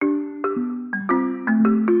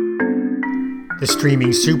The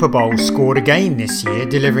streaming Super Bowl scored again this year,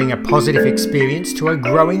 delivering a positive experience to a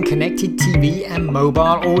growing connected TV and mobile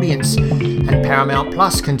audience. And Paramount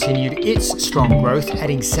Plus continued its strong growth,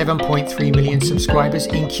 adding 7.3 million subscribers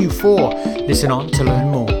in Q4. Listen on to learn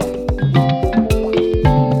more.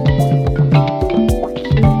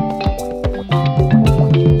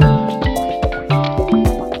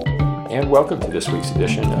 And welcome to this week's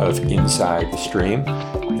edition of Inside the Stream.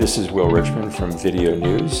 This is Will Richmond from Video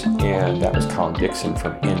News, and that was Colin Dixon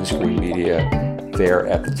from In-Screen Media there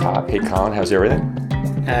at the top. Hey Colin, how's everything?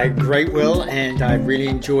 Great, Will, and I really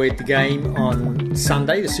enjoyed the game on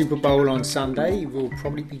Sunday, the Super Bowl on Sunday. We'll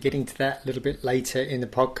probably be getting to that a little bit later in the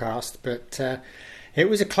podcast, but it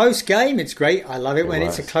was a close game. It's great. I love it when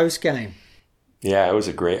it's a close game. Yeah, I thought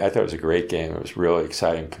it was a great game. It was really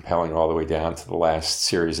exciting, compelling all the way down to the last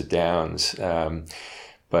series of downs.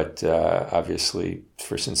 But obviously,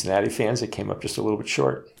 for Cincinnati fans, it came up just a little bit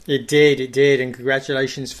short. It did, and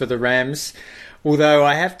congratulations for the Rams. Although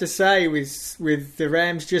I have to say, with the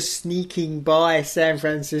Rams just sneaking by San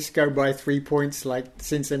Francisco by 3 points like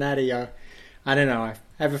Cincinnati, I don't know. I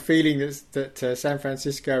have a feeling that San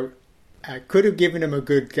Francisco could have given them a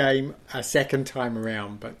good game a second time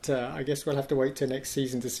around. But I guess we'll have to wait till next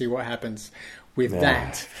season to see what happens with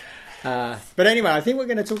that. But anyway, I think we're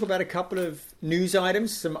going to talk about a couple of news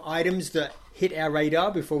items, some items that hit our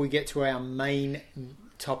radar before we get to our main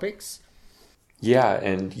topics. Yeah,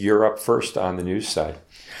 and you're up first on the news side.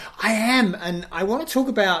 I am, and I want to talk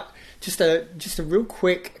about just a real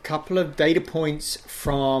quick couple of data points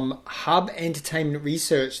from Hub Entertainment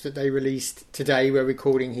Research that they released today. We're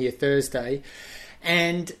recording here Thursday.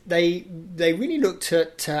 And they really looked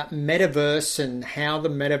at metaverse and how the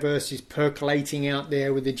metaverse is percolating out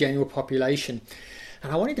there with the general population.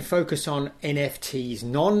 And I wanted to focus on NFTs,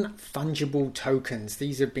 non-fungible tokens.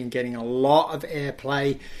 These have been getting a lot of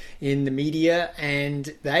airplay in the media,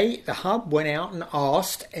 and the Hub went out and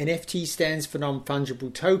asked. NFT stands for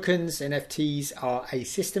non-fungible tokens. NFTs are a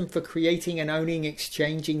system for creating and owning,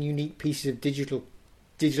 exchanging unique pieces of digital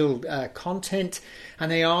content.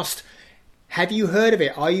 And they asked, have you heard of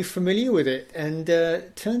it? Are you familiar with it? And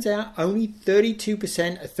turns out only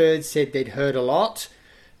 32%, a third, said they'd heard a lot.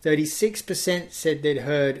 36% said they'd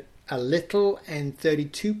heard a little. And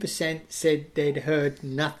 32% said they'd heard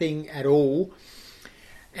nothing at all.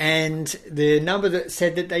 And the number that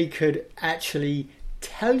said that they could actually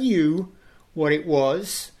tell you what it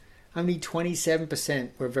was, only 27%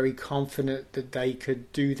 were very confident that they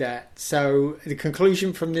could do that. So the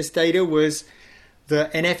conclusion from this data was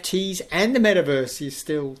the NFTs and the metaverse is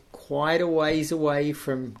still quite a ways away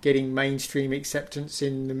from getting mainstream acceptance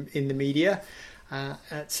in the media.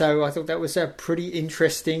 So I thought that was pretty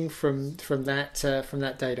interesting from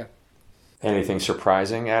that data. Anything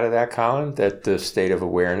surprising out of that, Colin? That the state of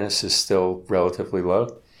awareness is still relatively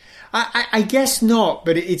low? I guess not,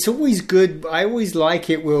 but it's always good. I always like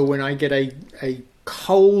it, Will, when I get a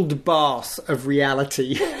cold bath of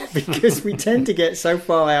reality because we tend to get so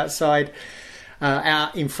far outside.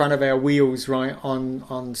 Out in front of our wheels, right,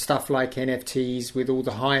 on stuff like NFTs with all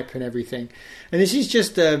the hype and everything. And this is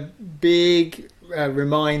just a big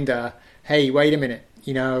reminder, hey, wait a minute,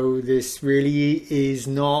 this really is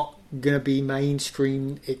not going to be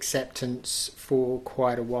mainstream acceptance for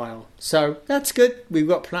quite a while. So that's good.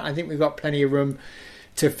 I think we've got plenty of room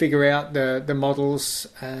to figure out the models,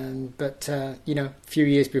 but a few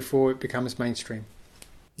years before it becomes mainstream.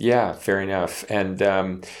 Yeah, fair enough.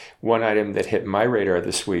 And one item that hit my radar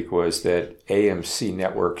this week was that AMC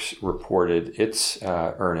Networks reported its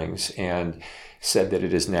earnings and said that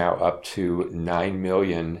it is now up to 9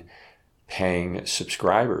 million paying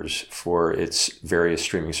subscribers for its various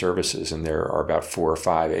streaming services. And there are about 4 or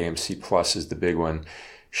 5. AMC Plus is the big one,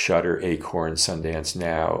 Shudder, Acorn, Sundance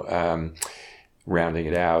Now, rounding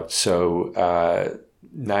it out. So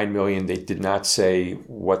 9 million. They did not say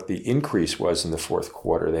what the increase was in the fourth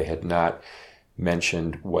quarter. They had not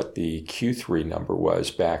mentioned what the Q3 number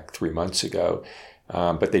was back 3 months ago.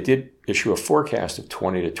 But they did issue a forecast of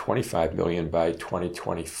 20 to 25 million by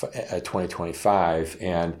 2025.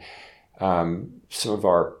 And some of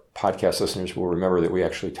our podcast listeners will remember that we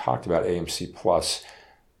actually talked about AMC Plus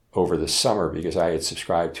over the summer because I had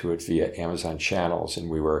subscribed to it via Amazon channels, and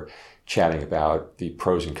we were chatting about the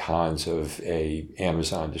pros and cons of a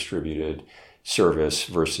Amazon distributed service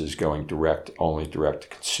versus going direct to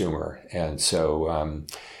consumer. And so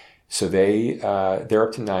they're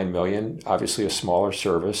up to 9 million, obviously a smaller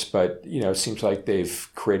service, but it seems like they've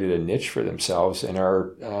created a niche for themselves and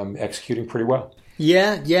are executing pretty well.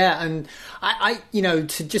 Yeah, and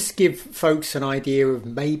to just give folks an idea of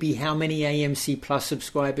maybe how many AMC Plus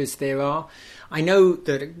subscribers there are. I know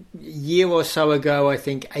that a year or so ago, I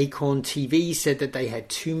think Acorn TV said that they had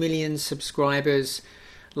 2 million subscribers.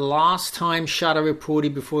 Last time Shudder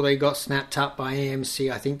reported before they got snapped up by AMC,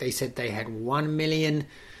 I think they said they had 1 million.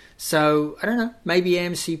 So, I don't know, maybe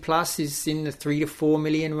AMC Plus is in the 3 to 4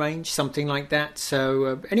 million range, something like that.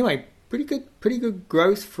 So, anyway, pretty good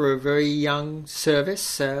growth for a very young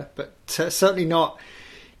service, but certainly not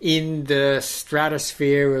in the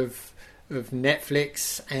stratosphere of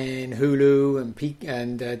Netflix and Hulu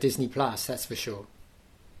and Disney Plus, that's for sure.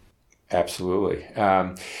 Absolutely.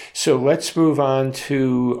 So let's move on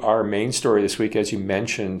to our main story this week. As you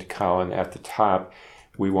mentioned, Colin, at the top,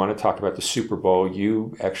 we want to talk about the Super Bowl.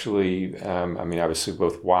 You actually, obviously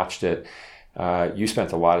both watched it. You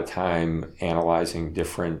spent a lot of time analyzing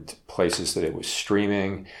different places that it was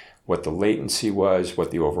streaming, what the latency was,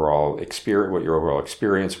 what your overall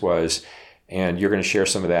experience was, and you're going to share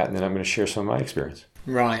some of that, and then I'm going to share some of my experience.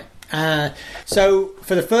 Right. So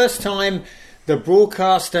for the first time, the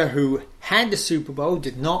broadcaster who had the Super Bowl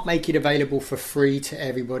did not make it available for free to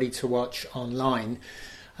everybody to watch online.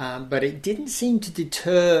 But it didn't seem to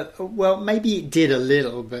deter, well, maybe it did a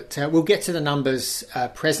little, but we'll get to the numbers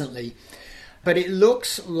presently. But it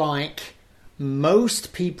looks like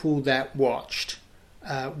most people that watched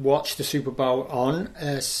the Super Bowl on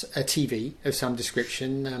a TV of some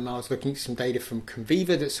description. I was looking at some data from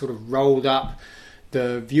Conviva that sort of rolled up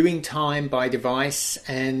the viewing time by device,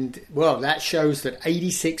 and well, that shows that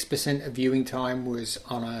 86% of viewing time was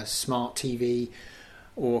on a smart TV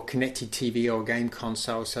or connected TV or game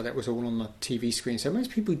console, so that was all on the TV screen. So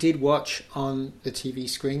most people did watch on the TV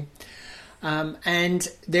screen. And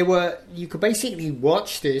you could basically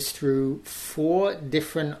watch this through 4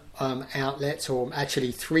 different outlets, or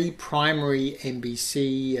actually 3 primary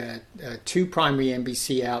NBC, 2 primary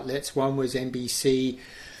NBC outlets. One was NBC,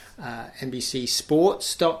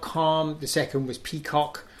 NBCSports.com. The second was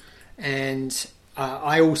Peacock. And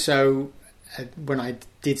I also, when I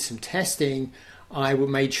did some testing, I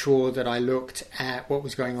made sure that I looked at what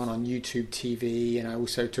was going on YouTube TV, and I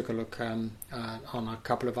also took a look on a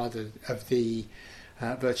couple of other of the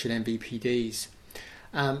virtual MVPDs.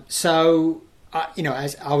 As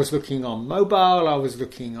I was looking on mobile, I was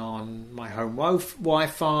looking on my home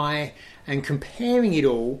Wi-Fi and comparing it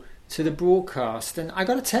all to the broadcast. And I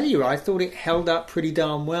got to tell you, I thought it held up pretty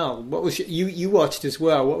darn well. What was you watched as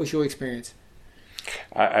well? What was your experience?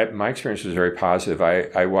 My experience was very positive.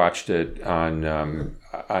 I watched it on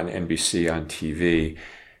NBC on TV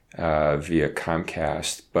via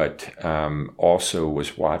Comcast, but also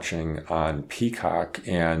was watching on Peacock,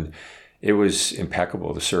 and it was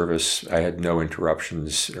impeccable. The service, I had no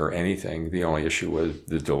interruptions or anything. The only issue was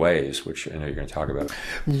the delays, which I know you're going to talk about.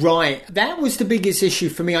 Right. That was the biggest issue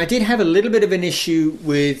for me. I did have a little bit of an issue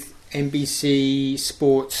with NBC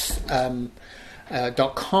Sports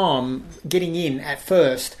 .com getting in at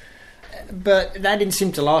first, but that didn't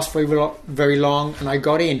seem to last very long, and I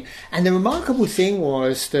got in. And the remarkable thing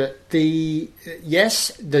was that the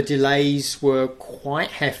delays were quite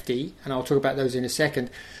hefty, and I'll talk about those in a second,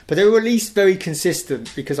 but they were at least very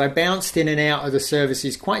consistent, because I bounced in and out of the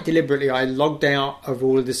services quite deliberately. I logged out of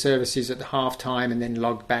all of the services at the halftime and then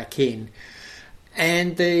logged back in.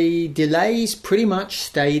 And the delays pretty much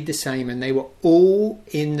stayed the same, and they were all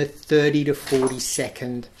in the 30 to 40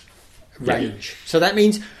 second range. Yeah. So that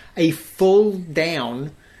means a full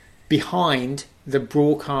down behind the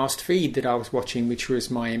broadcast feed that I was watching, which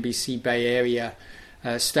was my NBC Bay Area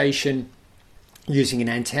station using an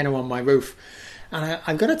antenna on my roof. And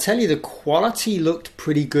I've got to tell you, the quality looked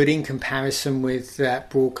pretty good in comparison with that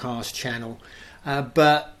broadcast channel.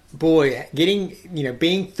 But boy,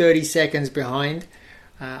 being 30 seconds behind,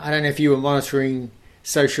 I don't know if you were monitoring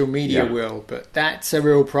social media, Will, but that's a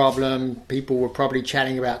real problem. People were probably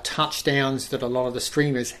chatting about touchdowns that a lot of the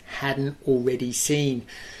streamers hadn't already seen.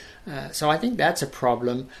 So I think that's a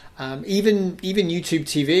problem. Even YouTube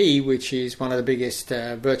TV, which is one of the biggest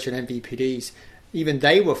virtual MVPDs, even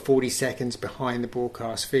they were 40 seconds behind the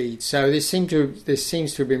broadcast feed. So this seems to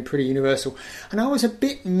have been pretty universal. And I was a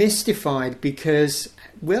bit mystified because,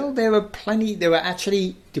 well, there were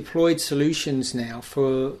actually deployed solutions now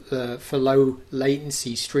for low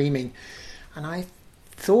latency streaming. And I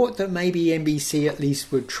thought that maybe NBC at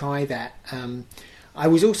least would try that. I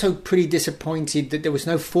was also pretty disappointed that there was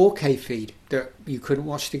no 4K feed, that you couldn't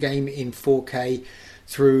watch the game in 4K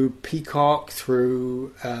through Peacock,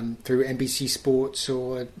 through NBC Sports,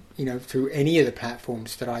 or through any of the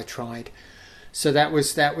platforms that I tried. So that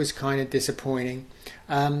was kind of disappointing.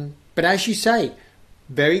 But as you say,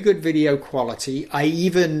 very good video quality. I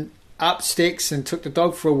even up sticks and took the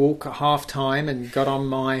dog for a walk at half time and got on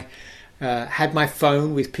my had my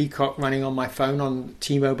phone with Peacock running on my phone on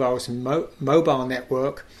T-Mobile's mobile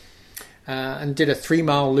network, and did a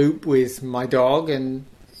 3-mile loop with my dog, and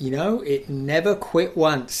it never quit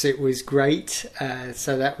once. It was great.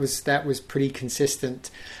 So that was pretty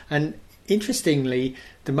consistent. And interestingly,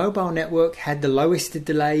 the mobile network had the lowest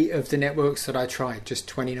delay of the networks that I tried, just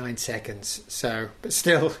 29 seconds. So, but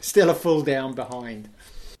still a full down behind.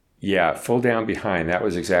 Yeah, full down behind. That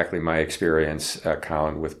was exactly my experience,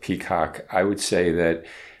 Colin, with Peacock. I would say that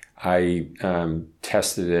I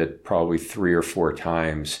tested it probably 3 or 4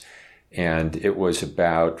 times, and it was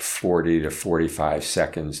about 40 to 45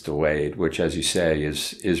 seconds delayed, which, as you say,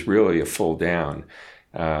 is really a full down.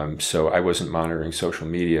 So I wasn't monitoring social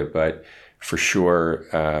media, but for sure,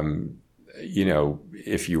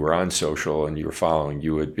 if you were on social and you were following,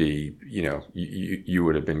 you would be, you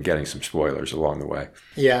would have been getting some spoilers along the way.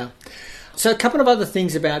 Yeah. So a couple of other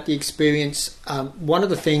things about the experience. One of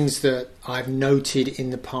the things that I've noted in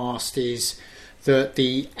the past is that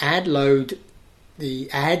the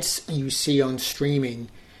ads you see on streaming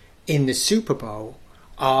in the Super Bowl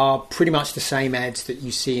are pretty much the same ads that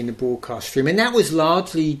you see in the broadcast stream. And that was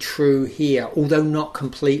largely true here, although not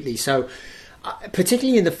completely. So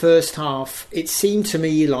particularly in the first half, it seemed to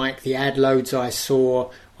me like the ad loads I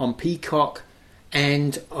saw on Peacock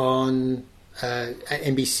and on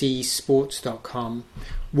NBCSports.com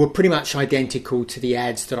were pretty much identical to the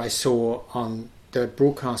ads that I saw on the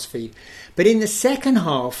broadcast feed. But in the second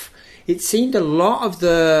half, it seemed a lot of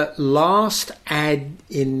the last ad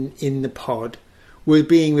in the pod were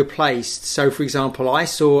being replaced. So, for example, I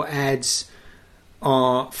saw ads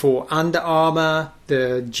for Under Armour,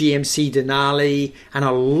 the GMC Denali, and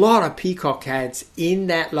a lot of Peacock ads in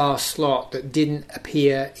that last slot that didn't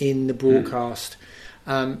appear in the broadcast.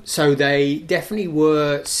 So they definitely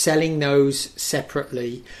were selling those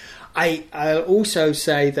separately. I'll also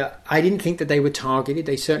say that I didn't think that they were targeted.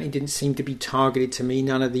 They certainly didn't seem to be targeted to me.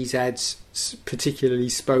 None of these ads particularly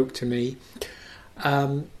spoke to me.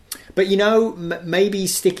 But, maybe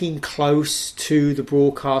sticking close to the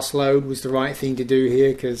broadcast load was the right thing to do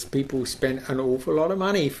here, because people spent an awful lot of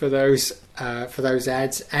money for those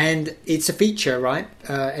ads. And it's a feature, right?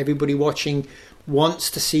 Everybody watching wants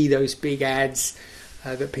to see those big ads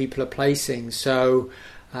that people are placing. So,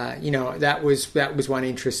 that was one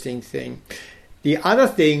interesting thing. The other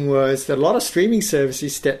thing was that a lot of streaming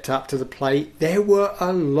services stepped up to the plate. There were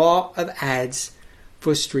a lot of ads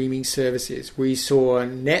for streaming services. We saw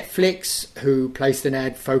Netflix, who placed an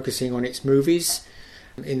ad focusing on its movies.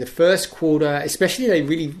 In the first quarter, especially, they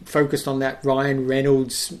really focused on that Ryan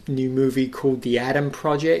Reynolds new movie called The Adam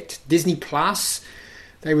Project. Disney Plus,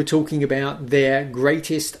 they were talking about their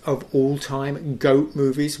greatest of all time GOAT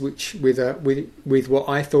movies, which with what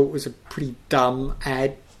I thought was a pretty dumb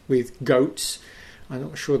ad with goats. I'm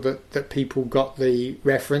not sure that people got the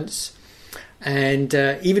reference. And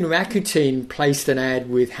even Rakuten placed an ad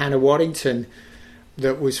with Hannah Waddington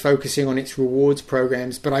that was focusing on its rewards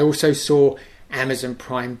programs. But I also saw Amazon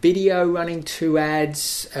Prime Video running 2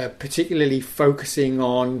 ads, particularly focusing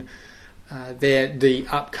on the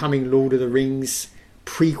upcoming Lord of the Rings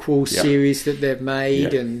prequel series that they've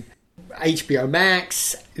made, and HBO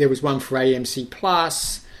Max. There was one for AMC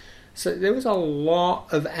Plus. So there was a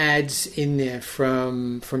lot of ads in there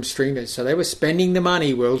from streamers. So they were spending the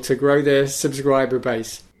money, Will, to grow their subscriber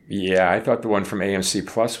base. Yeah, I thought the one from AMC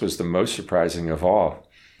Plus was the most surprising of all.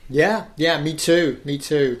 Yeah, me too.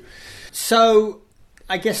 So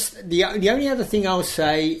I guess the only other thing I'll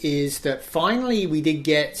say is that finally we did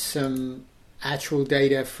get some actual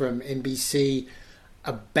data from NBC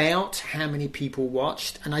about how many people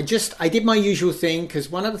watched. And I did my usual thing, because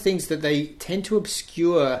one of the things that they tend to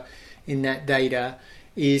obscure in that data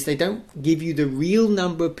is they don't give you the real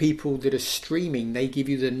number of people that are streaming. They give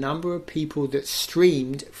you the number of people that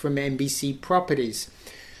streamed from NBC properties.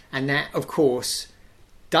 And that, of course,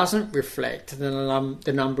 doesn't reflect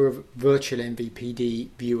the number of virtual MVPD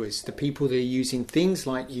viewers, the people that are using things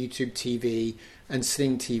like YouTube TV and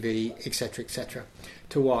Sling TV, etc.,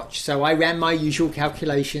 to watch. So I ran my usual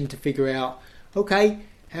calculation to figure out, okay,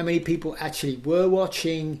 how many people actually were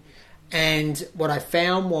watching. And what I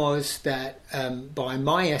found was that by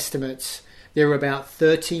my estimates, there were about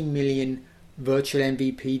 13 million virtual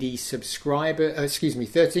MVPD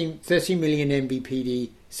 13 million MVPD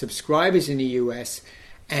subscribers in the US,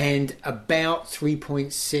 and about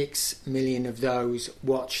 3.6 million of those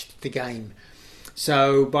watched the game.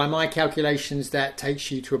 So by my calculations, that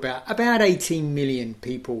takes you to about 18 million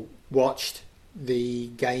people watched the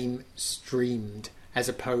game streamed as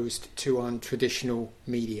opposed to on traditional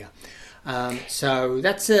media. So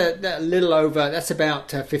that's a little over, that's about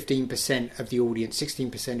 15% of the audience,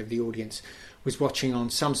 16% of the audience was watching on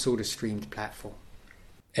some sort of streamed platform.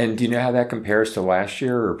 And do you know how that compares to last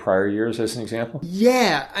year or prior years as an example?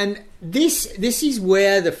 Yeah, and this is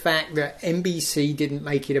where the fact that NBC didn't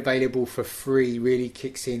make it available for free really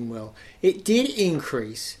kicks in, Will. It did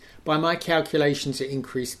increase. By my calculations, it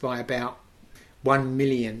increased by about 1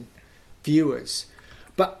 million viewers.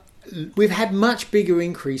 But we've had much bigger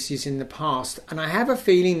increases in the past, and I have a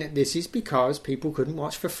feeling that this is because people couldn't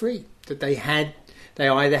watch for free, that they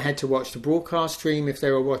either had to watch the broadcast stream if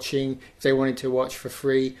they wanted to watch for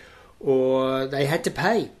free, or they had to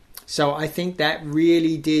pay. So I think that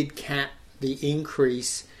really did cap the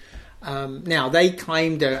increase. Now, they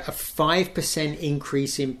claimed a 5%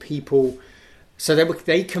 increase in people. So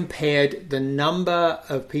they compared the number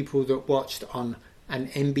of people that watched on an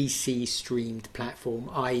NBC streamed platform,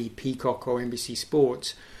 i.e. Peacock or NBC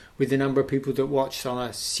Sports, with the number of people that watched on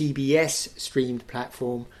a CBS streamed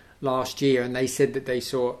platform last year, and they said that they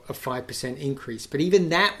saw a 5% increase. But even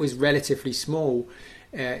that was relatively small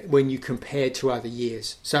when you compare to other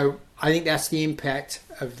years. So I think that's the impact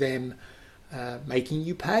of them making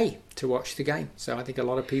you pay to watch the game. So I think a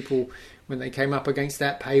lot of people, when they came up against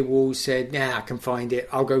that paywall, said, "Nah, I can find it.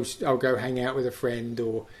 I'll go hang out with a friend,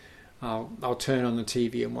 or I'll turn on the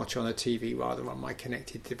TV and watch on the TV rather on my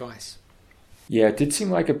connected device." Yeah, it did seem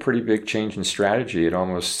like a pretty big change in strategy. It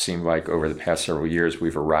almost seemed like over the past several years,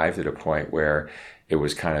 we've arrived at a point where it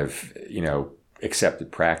was kind of,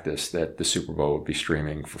 accepted practice that the Super Bowl would be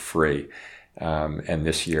streaming for free. And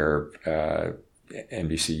this year,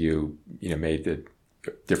 NBCU, made the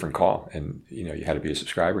different call, and, you had to be a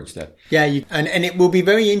subscriber instead. Yeah, and it will be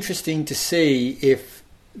very interesting to see if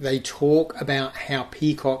they talk about how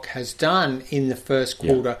Peacock has done in the first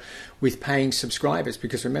quarter with paying subscribers,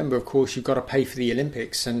 because remember, of course, you've got to pay for the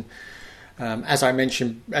Olympics, and as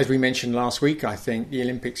we mentioned last week, I think the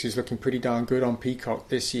Olympics is looking pretty darn good on Peacock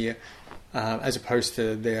this year, as opposed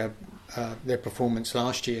to their performance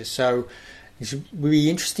last year. So it will be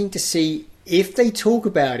interesting to see if they talk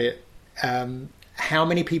about it, how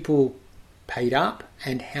many people paid up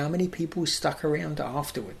and how many people stuck around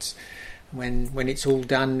afterwards when it's all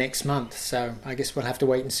done next month. So I guess we'll have to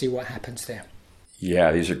wait and see what happens there.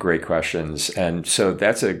 Yeah, these are great questions. And so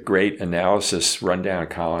that's a great analysis rundown,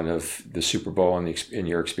 Colin, of the Super Bowl in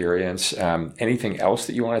your experience. Anything else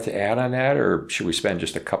that you wanted to add on that, or should we spend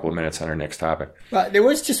just a couple of minutes on our next topic? Well, there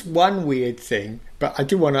was just one weird thing, but I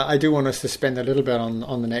do want us to spend a little bit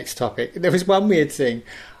on the next topic. There was one weird thing.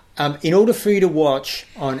 In order for you to watch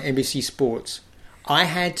on NBC Sports, I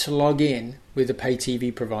had to log in with a pay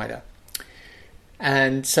TV provider.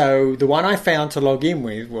 And so the one I found to log in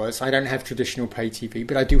with was, I don't have traditional pay TV,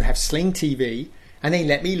 but I do have Sling TV, and they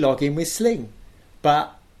let me log in with Sling.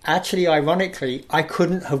 But actually, ironically, I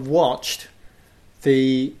couldn't have watched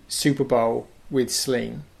the Super Bowl with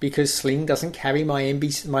Sling because Sling doesn't carry my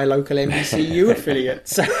local NBCU affiliate.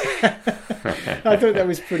 So I thought that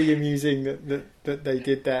was pretty amusing that they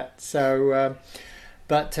did that. So,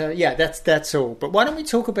 that's all. But why don't we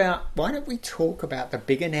talk about the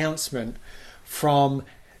big announcement from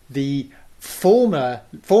the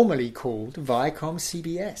formerly called Viacom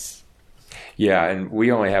CBS? Yeah, and we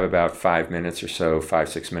only have about 5 minutes or so,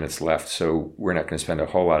 5-6 minutes left, so we're not going to spend a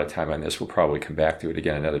whole lot of time on this. We'll probably come back to it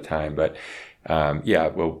again another time. But Viacom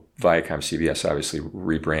CBS obviously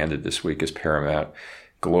rebranded this week as Paramount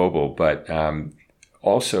Global, but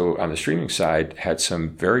also on the streaming side had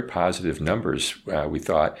some very positive numbers, we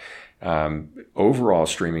thought. Overall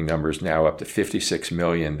streaming numbers now up to 56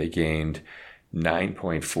 million. They gained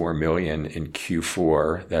 9.4 million in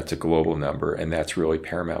Q4. That's a global number, and that's really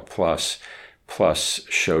Paramount Plus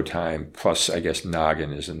Showtime, plus I guess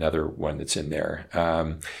Noggin is another one that's in there.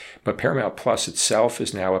 But Paramount Plus itself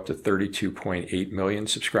is now up to 32.8 million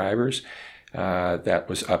subscribers. That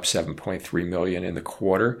was up 7.3 million in the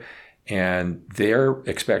quarter, and they're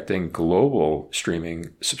expecting global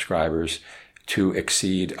streaming subscribers to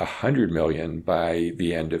exceed 100 million by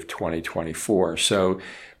the end of 2024. So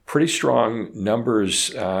pretty strong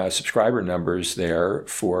numbers, subscriber numbers there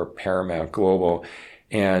for Paramount Global.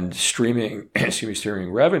 And streaming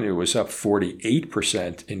revenue was up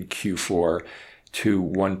 48% in Q4 to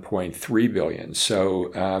 1.3 billion.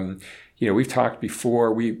 So, we've talked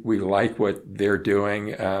before, we like what they're doing.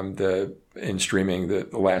 In streaming, the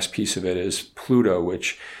last piece of it is Pluto,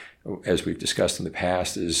 which, as we've discussed in the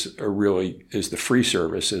past, is the free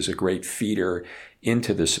service, is a great feeder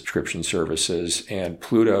into the subscription services. And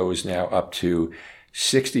Pluto is now up to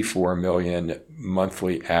 64 million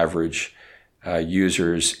monthly average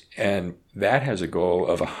users. And that has a goal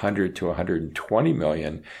of 100 to 120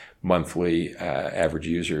 million monthly average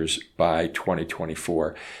users by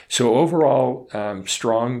 2024. So overall,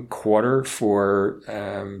 strong quarter for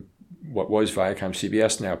what was Viacom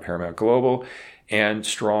CBS, now Paramount Global, and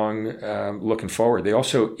strong looking forward. They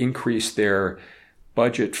also increased their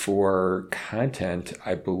budget for content,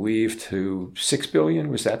 I believe, to $6 billion.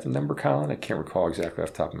 Was that the number, Colin? I can't recall exactly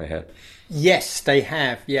off the top of my head. Yes, they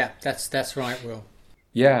have. Yeah, that's right, Will.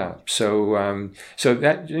 Yeah. So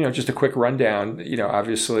that, just a quick rundown,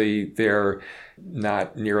 obviously they are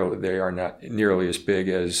not nearly as big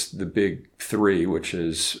as the big three, which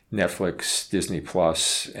is Netflix, Disney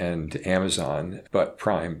Plus, and Amazon, but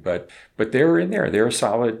Prime, but they're in there. They're a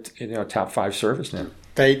solid, top 5 service now.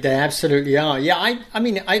 They absolutely are. Yeah. I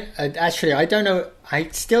mean, I don't know. I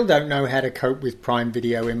still don't know how to cope with Prime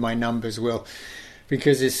Video in my numbers, Will.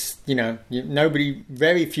 Because it's,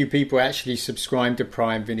 very few people actually subscribe to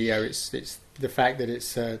Prime Video. It's the fact that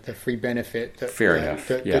it's the free benefit that fair enough.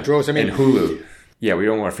 That draws them in. And Hulu. Yeah, we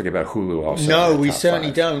don't want to forget about Hulu also. No, we certainly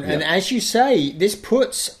 5. don't. Yeah. And as you say, this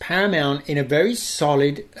puts Paramount in a very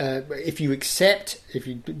solid, if you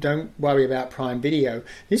don't worry about Prime Video,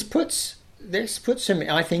 this puts them,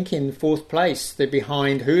 I think, in 4th place. They're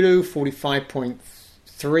behind Hulu,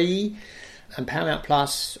 45.3. And Paramount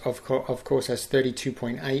Plus, of course, has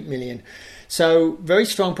 32.8 million. So very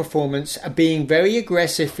strong performance, being very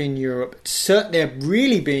aggressive in Europe. They're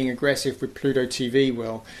really being aggressive with Pluto TV,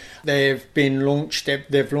 Will. They've launched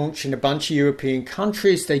in a bunch of European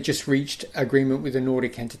countries. They just reached agreement with the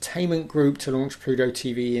Nordic Entertainment Group to launch Pluto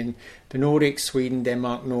TV in the Nordics, Sweden,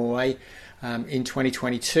 Denmark, Norway in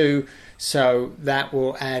 2022. So that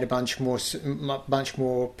will add a bunch more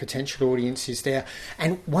potential audiences there.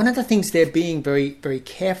 And one of the things they're being very, very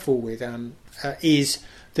careful with is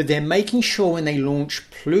that they're making sure when they launch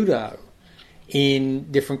Pluto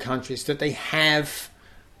in different countries that they have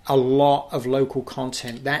a lot of local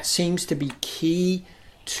content. That seems to be key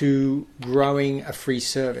to growing a free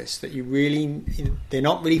service, that they're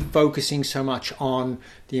not really focusing so much on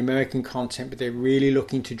the American content, but they're really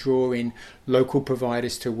looking to draw in local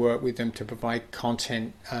providers to work with them to provide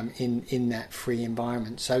content in that free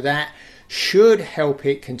environment. So that should help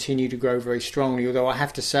it continue to grow very strongly, although I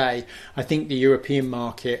have to say I think the European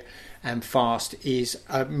market and FAST is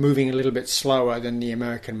moving a little bit slower than the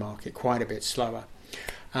American market, quite a bit slower.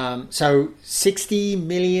 So 64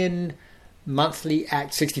 million monthly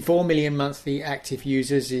active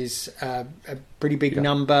users is a pretty big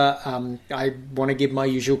number. I want to give my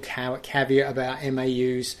usual caveat about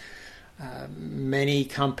MAUs. Many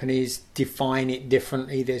companies define it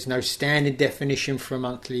differently. There's no standard definition for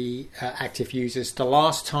monthly active users. The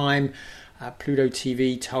last time Pluto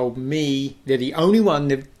TV told me, they're the only one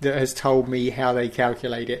that has told me how they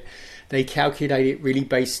calculate it. They calculate it really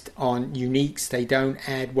based on uniques. They don't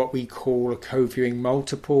add what we call a co-viewing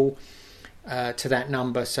multiple to that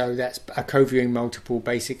number. So that's a co-viewing multiple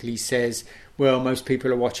basically says, well, most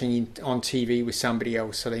people are watching on TV with somebody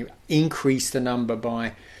else. So they increase the number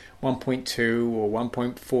by 1.2 or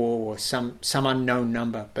 1.4 or some unknown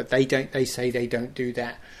number, but they say they don't do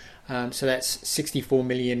that. So that's 64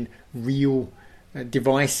 million real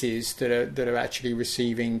devices that are actually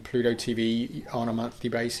receiving Pluto TV on a monthly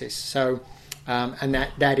basis. So and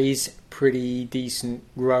that is pretty decent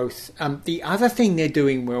growth. The other thing they're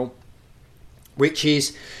doing, Will, which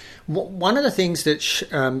is one of the things that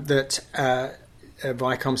Viacom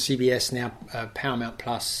CBS, now Paramount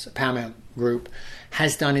Group,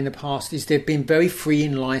 has done in the past, is they've been very free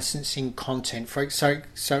in licensing content. For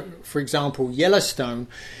example, Yellowstone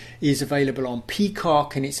is available on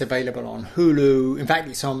Peacock and it's available on Hulu. In fact,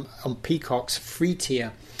 it's on Peacock's free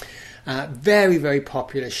tier. Very, very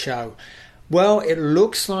popular show. Well, it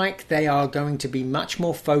looks like they are going to be much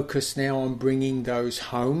more focused now on bringing those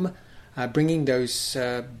home. Bringing those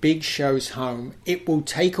big shows home. It will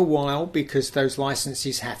take a while because those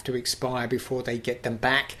licenses have to expire before they get them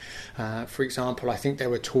back. For example, I think they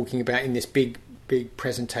were talking about in this big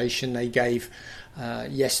presentation they gave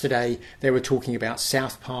yesterday, they were talking about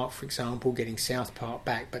South Park, for example, getting South Park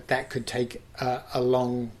back, but that could take a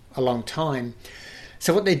long time.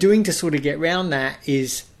 So what they're doing to sort of get around that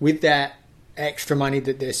is, with that extra money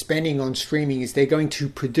that they're spending on streaming, is they're going to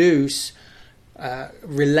produce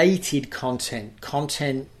related content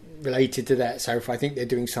related to that. So if I think they're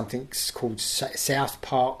doing something called South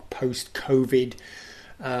Park post-COVID,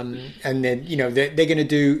 and then they're going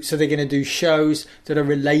to do shows that are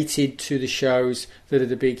related to the shows that are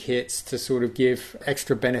the big hits to sort of give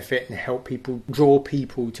extra benefit and help draw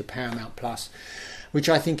people to Paramount Plus. which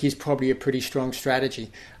I think is probably a pretty strong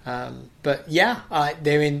strategy. But yeah,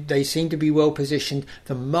 they seem to be well positioned.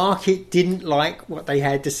 The market didn't like what they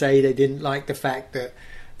had to say. They didn't like the fact that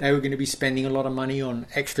they were going to be spending a lot of money on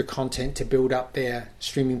extra content to build up their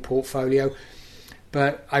streaming portfolio.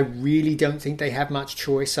 But I really don't think they have much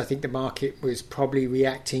choice. I think the market was probably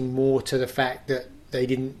reacting more to the fact that they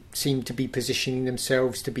didn't seem to be positioning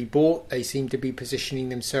themselves to be bought. They seem to be positioning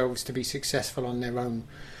themselves to be successful on their own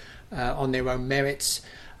merits.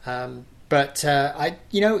 But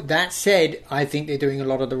that said, I think they're doing a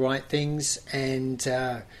lot of the right things, and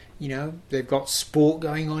they've got sport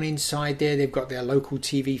going on inside there. They've got their local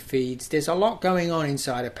TV feeds. There's a lot going on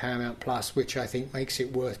inside of Paramount Plus, which I think makes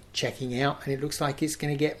it worth checking out, and it looks like it's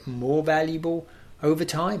going to get more valuable over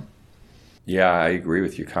time. Yeah, I agree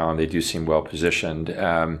with you, Colin. They do seem well positioned.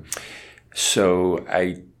 So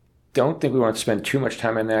I don't think we want to spend too much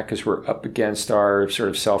time on that because we're up against our sort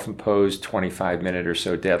of self-imposed 25-minute or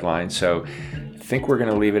so deadline. So I think we're going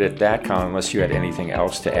to leave it at that, Colin, unless you had anything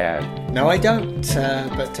else to add. No, I don't.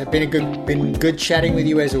 But been good chatting with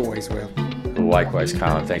you as always, Will. Likewise,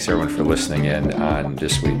 Colin. Thanks, everyone, for listening in on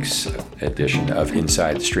this week's edition of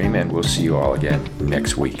Inside the Stream, and we'll see you all again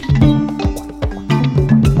next week.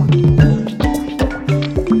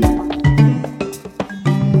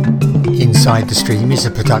 Inside the Stream is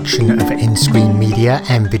a production of InScreen Media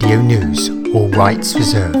and Video News, all rights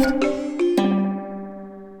reserved.